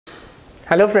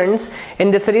Hello friends, in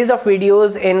this series of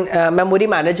videos in memory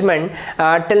management,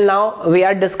 till now we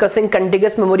are discussing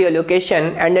contiguous memory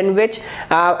allocation, and in which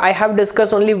I have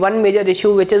discussed only one major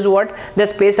issue, which is what the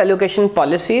space allocation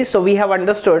policy. So we have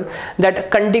understood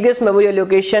that contiguous memory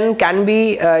allocation can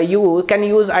be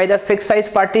use either fixed size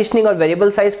partitioning or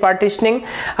variable size partitioning,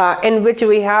 in which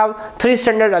we have three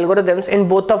standard algorithms in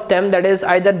both of them, that is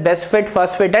either best fit,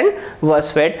 first fit and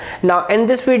worst fit. Now in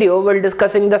this video we'll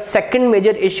discussing the second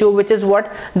major issue, which is what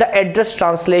the address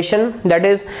translation, that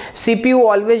is CPU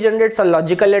always generates a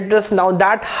logical address. Now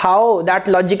that how that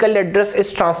logical address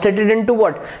is translated into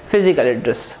what? Physical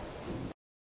address.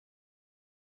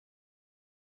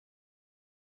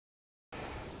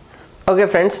 Okay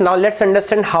friends, now let's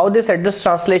understand how this address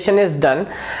translation is done,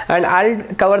 and I'll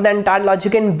cover the entire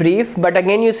logic in brief, but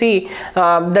again you see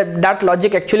that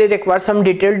logic actually requires some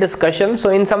detailed discussion.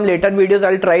 So in some later videos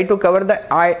I'll try to cover the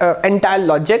entire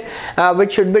logic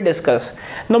which should be discussed.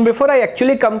 Now before I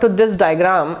actually come to this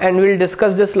diagram and we'll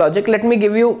discuss this logic, let me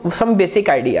give you some basic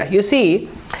idea. You see,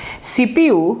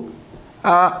 CPU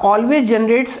always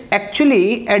generates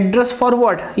actually address for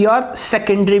what? Your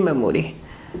secondary memory.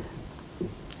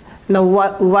 Now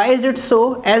why is it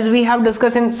so? As we have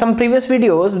discussed in some previous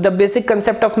videos, the basic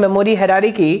concept of memory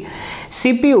hierarchy,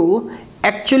 CPU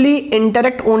actually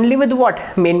interact only with what?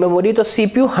 Main memory. तो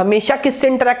CPU हमेशा किससे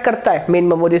interact करता है? Main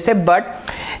memory से. But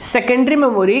secondary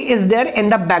memory is there in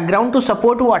the background to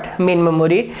support what? Main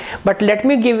memory. But let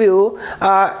me give you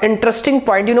interesting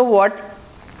point. You know what?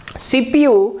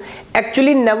 CPU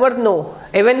actually never know,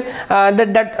 even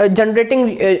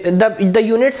generating the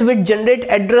units which generate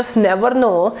address never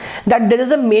know that there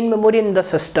is a main memory in the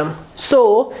system.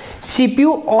 So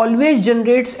CPU always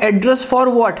generates address for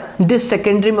what? This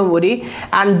secondary memory,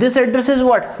 and this address is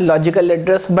what? Logical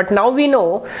address. But now we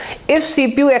know if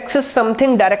CPU access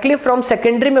something directly from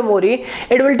secondary memory,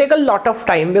 it will take a lot of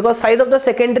time, because size of the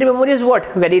secondary memory is what?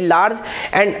 Very large,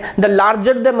 and the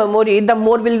larger the memory, the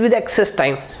more will be the access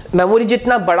time. Memory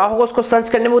जितना बड़ा होगा उसको search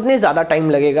करने में उतनी ज़्यादा time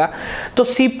लगेगा. तो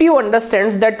CPU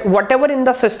understands that whatever in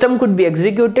the system could be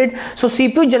executed, so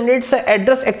CPU generates the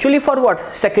address actually for what?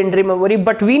 Secondary memory.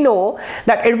 But we know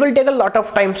that it will take a lot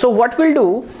of time. So what we'll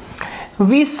do?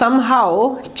 We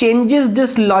somehow changes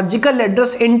this logical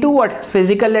address into what?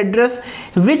 Physical address,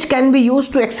 which can be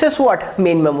used to access what?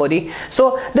 Main memory.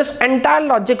 So this entire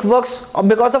logic works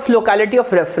because of locality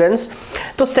of reference.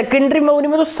 तो secondary memory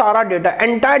में तो सारा data,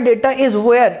 entire data is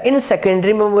where? In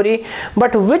secondary memory.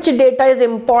 But which data is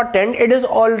important? It is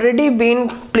already been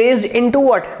placed into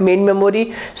what? Main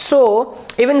memory. So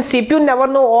even CPU never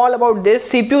know all about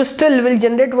this. CPU still will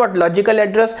generate what? Logical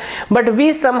address. But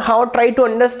we somehow try to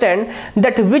understand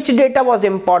that which data was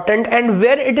important and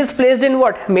where it is placed in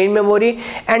what? Main memory,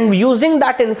 and using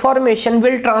that information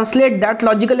will translate that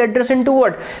logical address into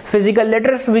what? Physical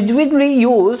address, which will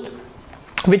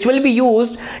be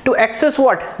used to access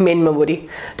what? Main memory.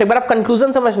 तो एक बार आप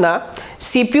conclusion समझना,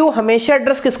 CPU हमेशा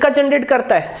address किसका generate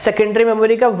करता है? Secondary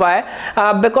memory का. Why?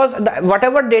 Because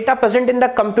whatever data present in the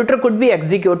computer could be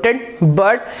executed,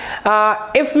 but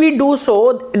if we do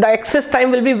so, the access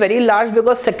time will be very large,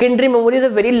 because secondary memory is a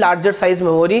very larger size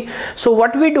memory. So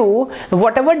what we do,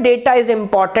 whatever data is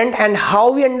important, and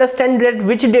how we understand that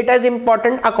which data is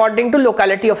important according to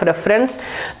locality of reference.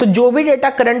 तो जो भी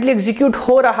data currently execute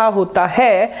हो रहा होता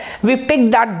है, we pick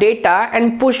that data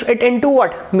and push it into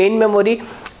what? Main memory.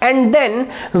 And then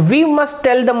we must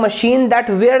tell the machine that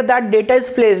where that data is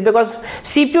placed, because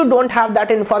CPU don't have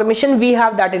that information, we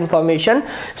have that information.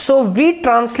 So we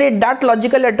translate that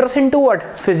logical address into what?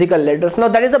 Physical address. Now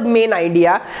that is the main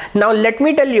idea. Now let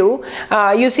me tell you,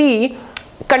 you see,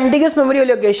 contiguous memory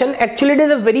allocation, actually it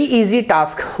is a very easy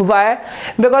task. Why?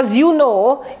 Because you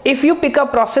know, if you pick a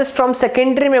process from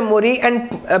secondary memory and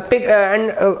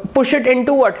push it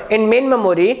into what? In main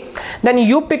memory, then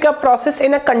you pick a process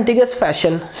in a contiguous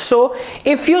fashion. So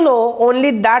if you know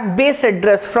only that base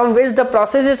address from which the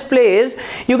process is placed,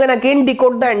 you can again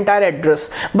decode the entire address.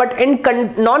 But in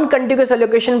non-contiguous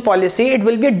allocation policy, it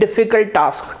will be a difficult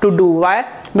task to do. Why?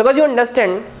 Because you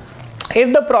understand,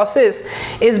 if the process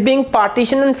is being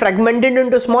partitioned and fragmented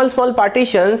into small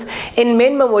partitions in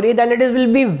main memory, then it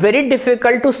will be very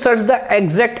difficult to search the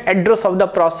exact address of the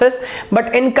process.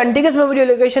 But in contiguous memory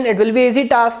allocation, it will be easy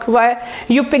task. Why?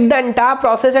 You pick the entire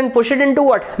process and push it into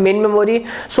what? Main memory.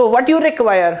 So what you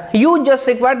require? You just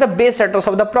require the base address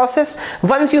of the process.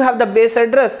 Once you have the base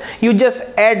address, you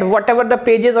just add whatever the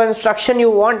pages or instruction you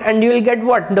want, and you will get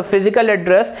what? The physical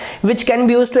address, which can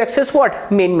be used to access what?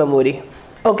 Main memory.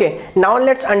 Okay, now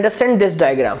let's understand this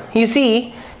diagram. You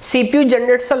see, CPU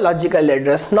generates a logical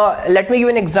address. Now let me give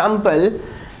an example.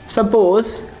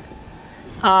 Suppose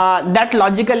that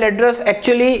logical address,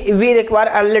 actually we require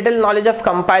a little knowledge of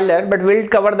compiler, but we'll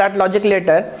cover that logic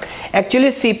later. Actually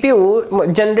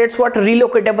CPU generates what?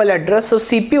 Relocatable address. So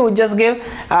CPU just give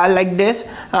like this.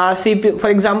 CPU, for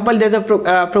example, there's a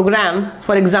program,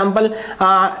 for example,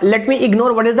 let me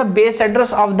ignore what is the base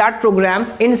address of that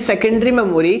program in secondary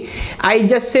memory. I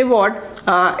just say what?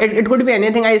 It could be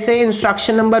anything. I say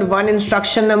instruction number 1,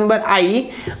 instruction number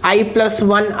I plus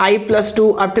 1, I plus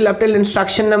 2, up till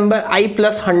instruction number I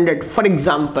plus 100, for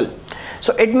example.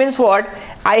 So it means what?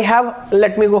 I have,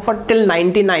 let me go for till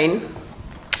 99.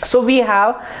 So we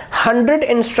have 100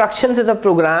 instructions as a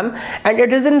program, and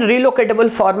it is in relocatable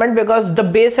format because the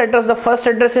base address, the first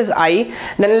address is I,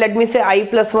 then let me say I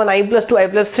plus 1, I plus 2, I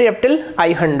plus 3 up till I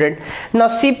 100. Now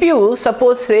CPU,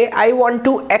 suppose say I want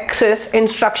to access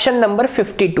instruction number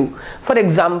 52, for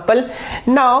example.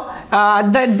 Now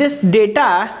this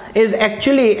data is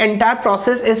actually, entire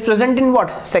process is present in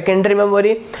what? Secondary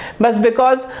memory, but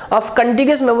because of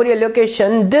contiguous memory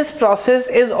allocation, this process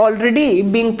is already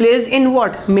being placed in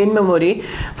what? Main memory.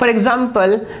 For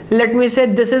example, let me say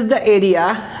this is the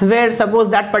area where suppose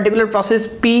that particular process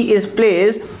P is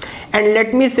placed, and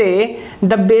let me say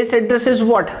the base address is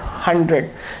what? 100.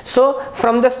 So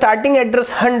from the starting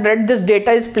address 100, this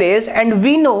data is placed, and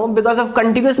we know because of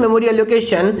contiguous memory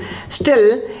allocation,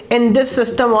 still in this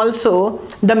system also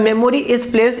the memory is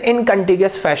placed in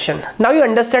contiguous fashion. Now you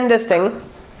understand this thing.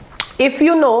 If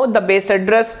you know the base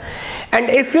address, and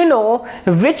if you know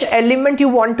which element you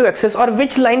want to access or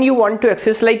which line you want to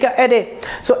access, like an array.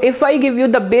 So if I give you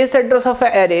the base address of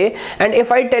an array, and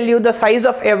if I tell you the size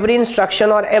of every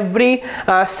instruction or every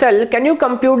cell, can you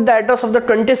compute the address of the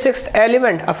 26th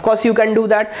element? Of course you can do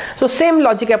that. So same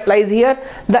logic applies here.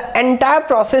 The entire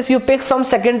process you pick from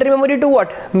secondary memory to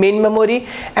what? Main memory.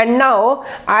 And now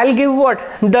I'll give what?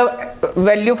 The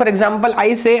value. For example,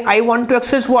 I say I want to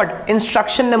access what?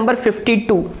 Instruction number 52.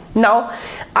 Now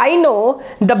I know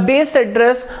the base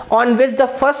address on which the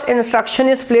first instruction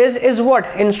is placed is what?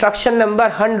 Instruction number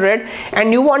 100,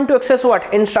 and you want to access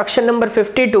what? Instruction number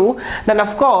 52. Then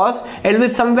of course it will be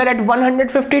somewhere at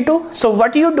 152. So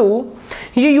what you do?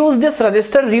 You use this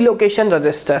register, relocation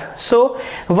register. So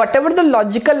whatever the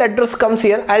logical address comes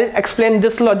here, I'll explain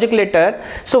this logic later.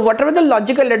 So whatever the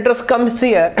logical address comes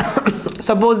here,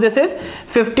 suppose this is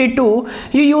 52,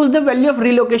 you use the value of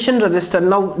relocation register.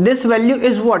 Now this value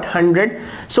is what? 100.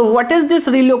 So what is this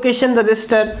relocation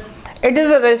register? It is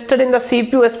a register in the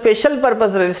CPU, a special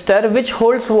purpose register, which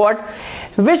holds what?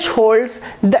 Which holds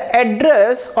the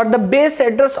address or the base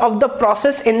address of the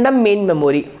process in the main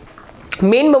memory.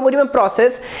 Main memory में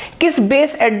process किस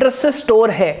base address से store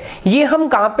है, ये हम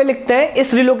कहाँ पे लिखते हैं?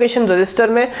 इस रिलोकेशन रजिस्टर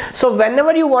में. So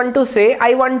whenever you want to से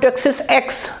I want to access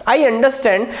x, I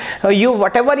understand you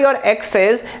whatever your x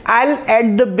is, I'll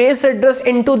add the base address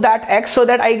into that x so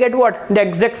that I get what? The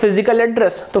exact physical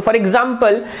address. So for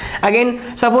example, again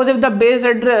suppose if the base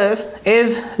address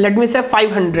is, let me say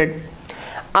 500,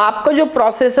 आपका जो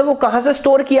process है वो कहाँ से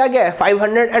store किया गया है?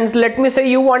 500. And let me से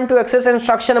you want to access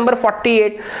instruction number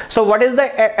 48. So what is the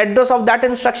address of that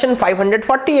instruction?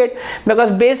 548,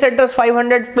 because base address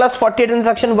 500 plus 48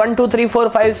 instruction 1 2 3 4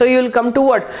 5. So you will come to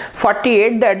what?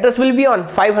 48. The address will be on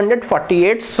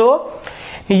 548. So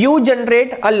you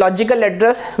generate a logical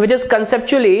address which is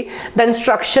conceptually the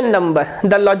instruction number,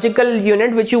 the logical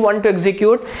unit which you want to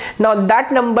execute. Now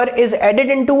that number is added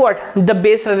into what? The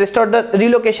base register, the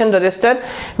relocation register,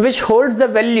 which holds the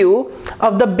value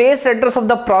of the base address of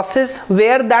the process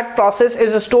where that process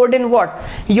is stored in what?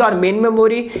 Your main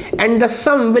memory, and the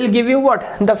sum will give you what?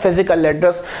 The physical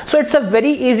address. So it's a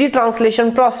very easy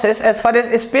translation process as far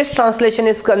as space translation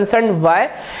is concerned.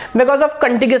 Why? Because of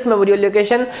contiguous memory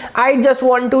allocation. I just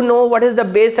want to know what is the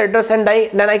base address, and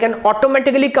then I can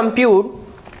automatically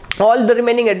compute all the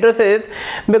remaining addresses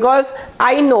because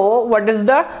I know what is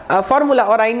the formula,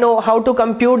 or I know how to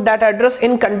compute that address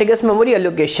in contiguous memory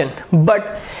allocation.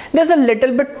 But there's a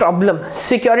little bit problem,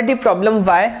 security problem.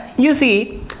 Why? You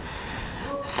see,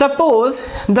 suppose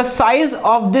the size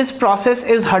of this process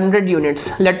is 100 units,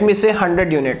 let me say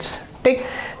 100 units.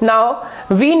 Now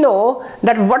we know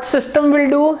that what system will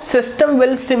do? System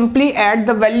will simply add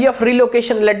the value of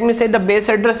relocation. Let me say the base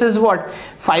address is what?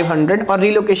 500, or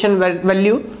relocation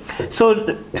value.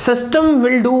 So system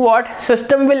will do what?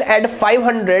 System will add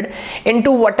 500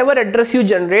 into whatever address you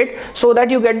generate so that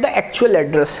you get the actual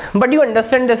address. But you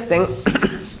understand this thing.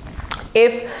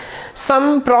 If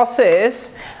some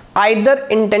process either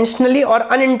intentionally or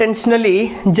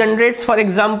unintentionally generates, for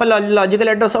example, a logical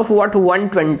address of what?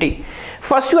 120.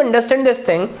 First you understand this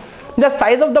thing. the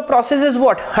size of the process is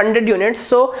what? 100 units.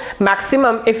 So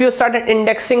maximum, if you start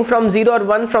indexing from 0 or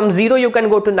 1, from 0 you can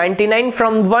go to 99,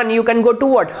 from 1 you can go to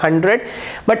what? 100.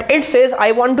 But it says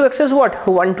I want to access what?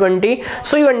 120.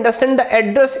 So you understand the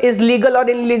address is legal or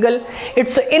illegal?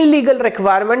 It's an illegal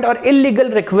requirement or illegal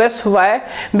request. Why?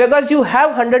 Because you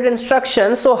have 100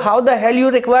 instructions, so how the hell you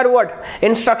require what?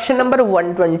 Instruction number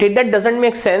 120. That doesn't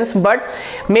make sense, but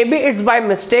maybe it's by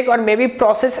mistake, or maybe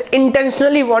process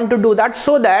intentionally want to do that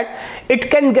so that it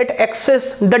can get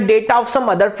access the data of some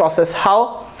other process.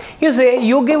 How? You say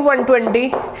you give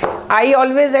 120, I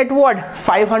always at what?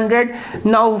 500.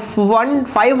 Now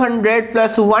 500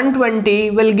 plus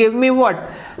 120 will give me what?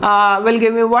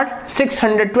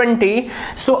 620.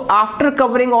 So after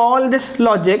covering all this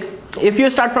logic, if you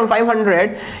start from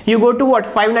 500, you go to what?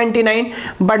 599,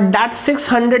 but that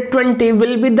 620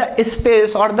 will be the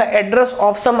space or the address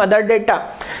of some other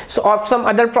data, so of some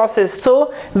other process.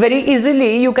 So very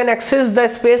easily you can access the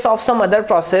space of some other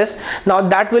process. Now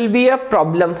that will be a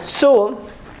problem. So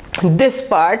this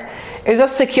part is a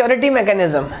security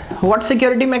mechanism. What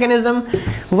security mechanism?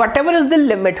 Whatever is the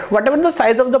limit, whatever the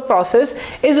size of the process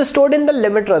is stored in the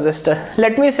limit register.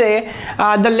 Let me say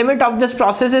the limit of this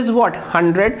process is what?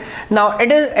 100. Now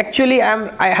it is actually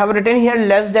I have written here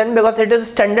less than, because it is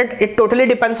standard. It totally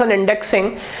depends on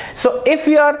indexing. So if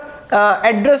your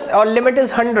address or limit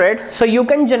is 100, so you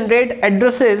can generate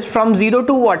addresses from 0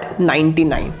 to what?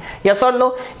 99. Yes or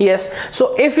no? Yes.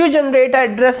 So if you generate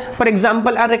an address, for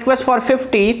example a request for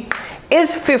 50,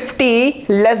 is 50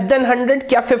 less than 100?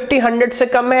 क्या 50 100 से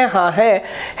कम है? हाँ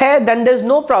है. Then there's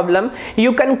no problem.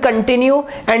 You can continue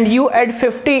and you add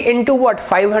 50 into what?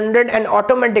 500, and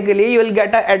automatically you will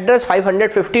get an address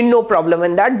 550. No problem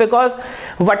in that, because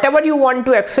whatever you want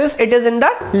to access, it is in the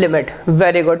limit.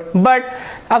 Very good. But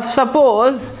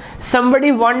suppose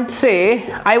somebody wants,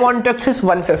 say I want to access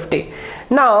 150.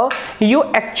 Now you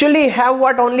actually have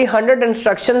what? Only 100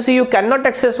 instructions, so you cannot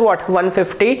access what?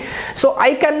 150. So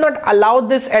I cannot allow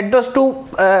this address to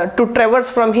traverse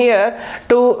from here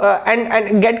to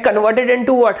and get converted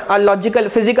into what? A logical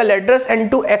physical address,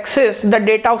 and to access the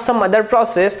data of some other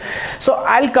process. So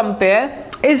I'll compare,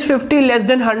 is 50 less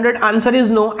than 100? Answer is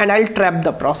no, and I'll trap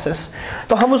the process.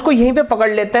 तो हम उसको यहीं पे पकड़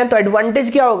लेते हैं. तो advantage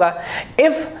क्या होगा?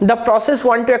 If the process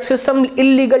want to access some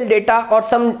illegal data or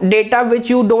some data which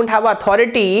you don't have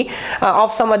authority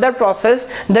of some other process,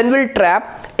 then we'll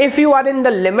trap. If you are in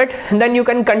the limit, then you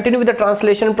can continue with the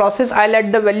translation process. I'll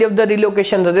add the value of the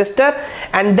relocation register,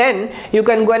 and then you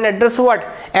can go and address what?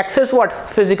 Access what?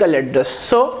 Physical address.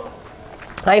 So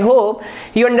I hope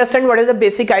you understand what is the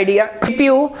basic idea.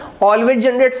 CPU always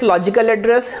generates logical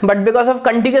address, but because of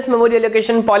contiguous memory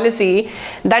allocation policy,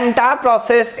 the entire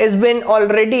process has been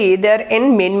already there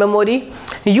in main memory.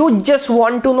 You just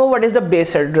want to know what is the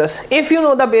base address. If you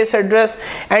know the base address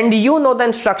and you know the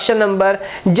instruction number,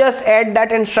 just add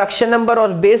that instruction number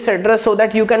or base address so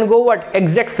that you can go what?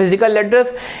 Exact physical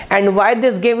address. And why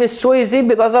this game is so easy?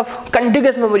 Because of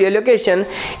contiguous memory allocation.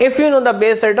 If you know the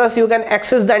base address, you can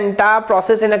access the entire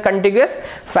process in a contiguous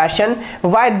fashion.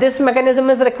 Why this mechanism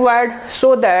is required?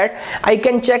 So that I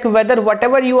can check whether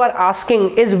whatever you are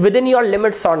asking is within your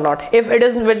limits or not. If it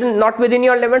is not within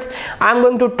your limits, I'm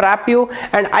going to trap you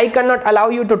and I cannot allow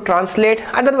you to translate.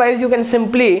 Otherwise you can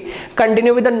simply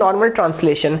continue with the normal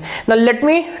translation. Now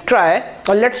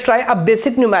let's try a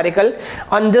basic numerical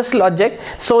on this logic,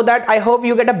 so that I hope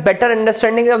you get a better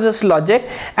understanding of this logic,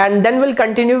 and then we'll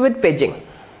continue with paging.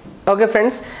 Okay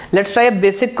friends, let's try a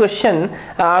basic question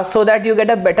so that you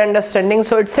get a better understanding.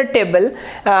 So it's a table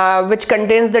which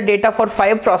contains the data for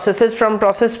 5 processes, from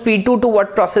process P2 to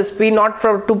what? Process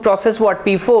P0 to process what?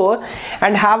 P4,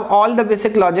 and have all the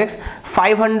basic logics.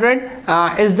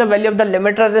 500 is the value of the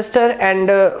limit register, and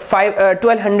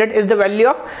 1200 is the value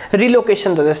of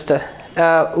relocation register.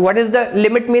 What is the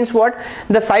limit? Means what?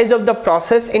 The size of the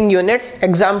process in units.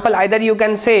 Example, either you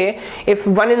can say if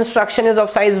one instruction is of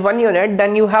size 1 unit,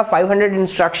 then you have 500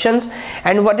 instructions.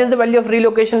 And what is the value of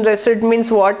relocation register? It means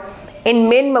what? In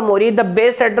main memory, the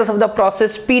base address of the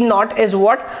process P0 is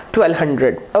what?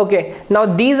 1200. Okay, now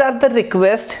these are the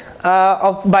requests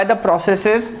by the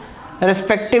processes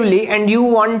respectively, and you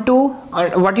want to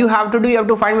what you have to do, you have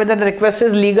to find whether the request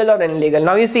is legal or illegal.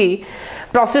 Now you see,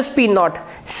 process P0,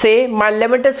 say my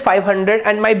limit is 500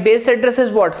 and my base address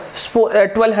is what?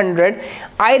 1200.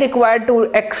 I require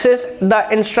to access the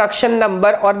instruction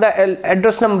number or the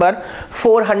address number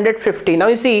 450. Now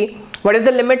you see, what is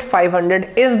the limit?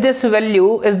 500. Is this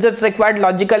value, is this required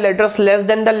logical address less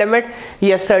than the limit?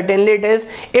 Yes, certainly it is.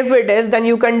 If it is, then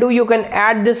you can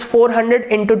add this 400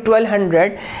 into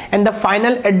 1200, and the the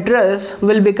final address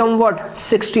will become what?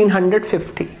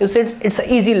 1650. You see, it's an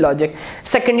easy logic.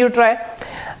 Second, you try.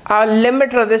 Our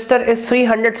limit register is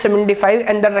 375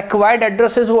 and the required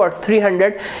address is what?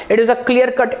 300. It is a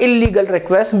clear cut illegal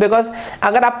request, because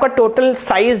अगर आपका total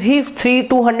size ही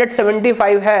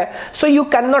 275 है, so you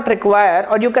cannot require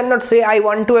or you cannot say I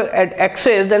want to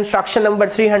access the instruction number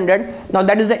 300. Now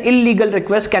that is an illegal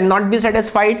request, cannot be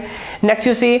satisfied. Next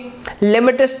you see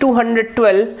limit is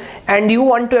 212 and you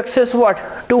want to access what?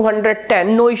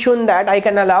 210. No issue in that, I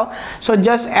can allow. So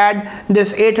just add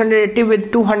this 880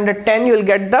 with 210, you will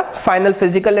get the final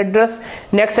physical address.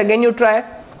 Next again you try.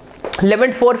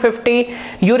 Limit 450,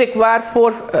 you require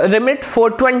limit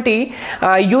 420,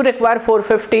 you require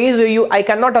 450, so I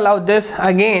cannot allow this.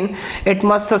 Again it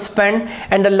must suspend.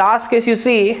 And the last case you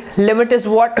see limit is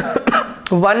what?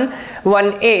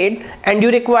 118 and you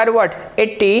require what?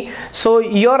 80. So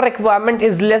your requirement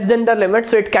is less than the limit,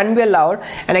 so it can be allowed.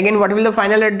 And again, what will the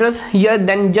final address here?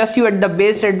 Then just you at the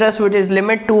base address, which is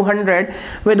limit 200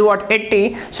 with what?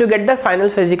 80, so you get the final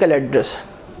physical address.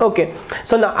 Okay,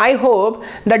 so now I hope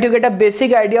that you get a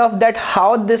basic idea of that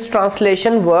how this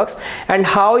translation works and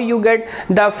how you get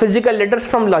the physical address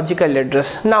from logical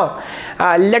address. Now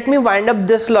let me wind up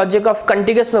this logic of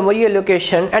contiguous memory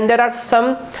allocation, and there are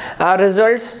some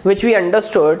results which we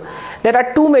understood. There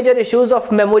are two major issues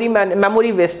of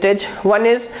memory wastage. One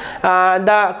is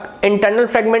the internal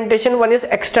fragmentation, one is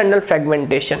external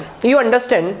fragmentation. You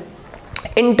understand,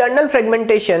 internal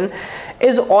fragmentation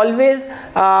is always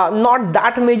not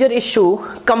that major issue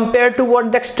compared to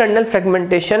what the external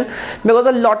fragmentation, because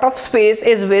a lot of space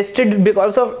is wasted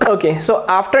because of. Okay, so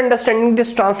after understanding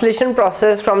this translation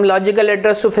process from logical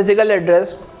address to physical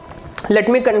address, let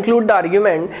me conclude the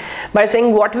argument by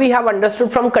saying what we have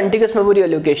understood from contiguous memory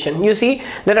allocation. You see,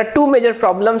 there are two major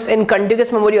problems in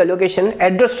contiguous memory allocation.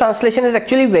 Address translation is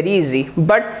actually very easy,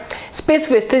 but space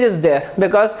wastage is there,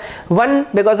 because one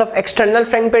because of external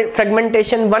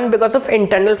fragmentation, one because of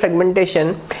internal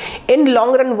fragmentation. In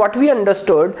long run, what we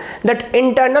understood, that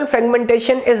internal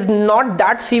fragmentation is not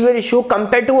that severe issue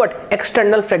compared to what?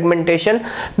 External fragmentation,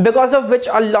 because of which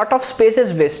a lot of space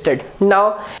is wasted.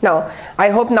 Now I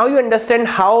hope now you understand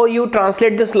how you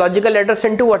translate this logical address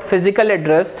into what? Physical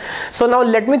address. So now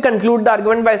let me conclude the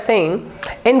argument by saying,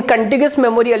 in contiguous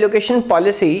memory allocation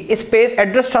policy, space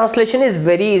address translation is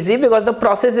very easy because the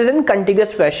process is in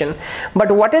contiguous fashion.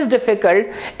 But what is difficult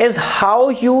is how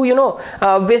you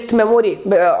waste memory,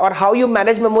 or how you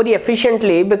manage memory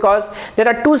efficiently, because there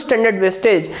are two standard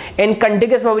wastage in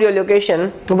contiguous memory allocation.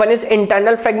 One is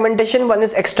internal fragmentation, one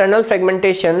is external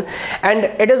fragmentation, and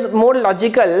it is more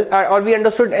logical, or we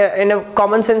understood in a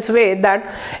common sense way, that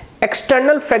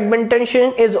external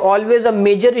fragmentation is always a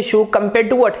major issue compared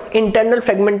to what? Internal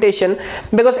fragmentation,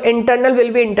 because internal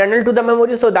will be internal to the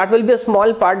memory, so that will be a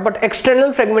small part, but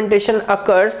external fragmentation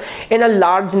occurs in a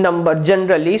large number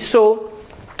generally. So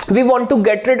we want to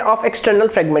get rid of external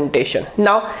fragmentation.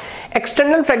 Now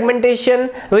external fragmentation,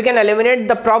 we can eliminate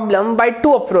the problem by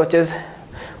two approaches.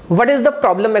 What is the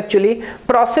problem actually?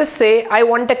 Process say I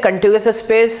want a contiguous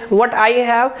space, what I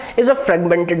have is a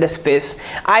fragmented space.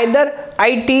 Either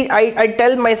I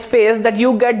tell my space that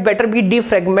you get better be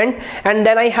defragment, and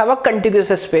then I have a contiguous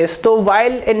space. So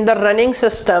while in the running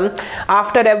system,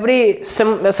 after every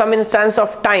some instance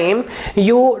of time,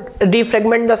 you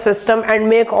defragment the system and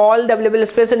make all the available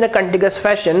space in a contiguous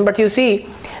fashion. But you see,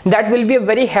 that will be a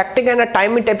very hectic and a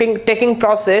time taking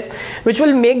process, which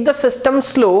will make the system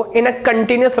slow in a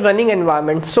continuous running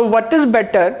environment. So what is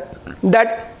better,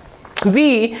 that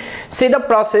we say the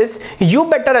process, you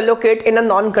better allocate in a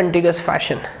non-contiguous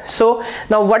fashion. So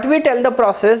now what we tell the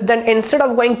process, then instead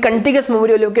of going contiguous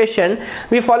memory allocation,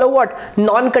 we follow what?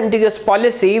 Non-contiguous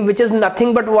policy, which is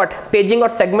nothing but what? Paging or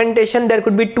segmentation. There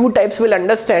could be two types, we'll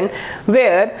understand,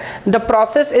 where the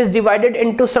process is divided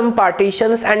into some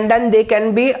partitions and then they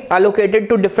can be allocated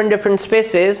to different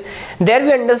spaces. There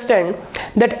we understand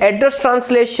that address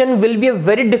translation will be a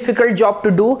very difficult job to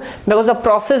do, because the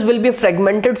process will be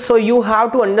fragmented. So you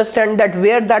have to understand that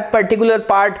where that particular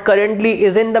part currently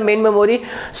is in the main memory,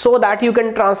 so that you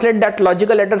can translate that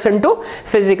logical address into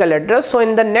physical address. So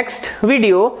in the next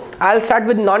video, I'll start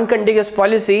with non-contiguous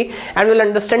policy and we'll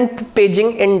understand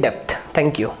paging in depth.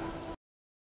 Thank you.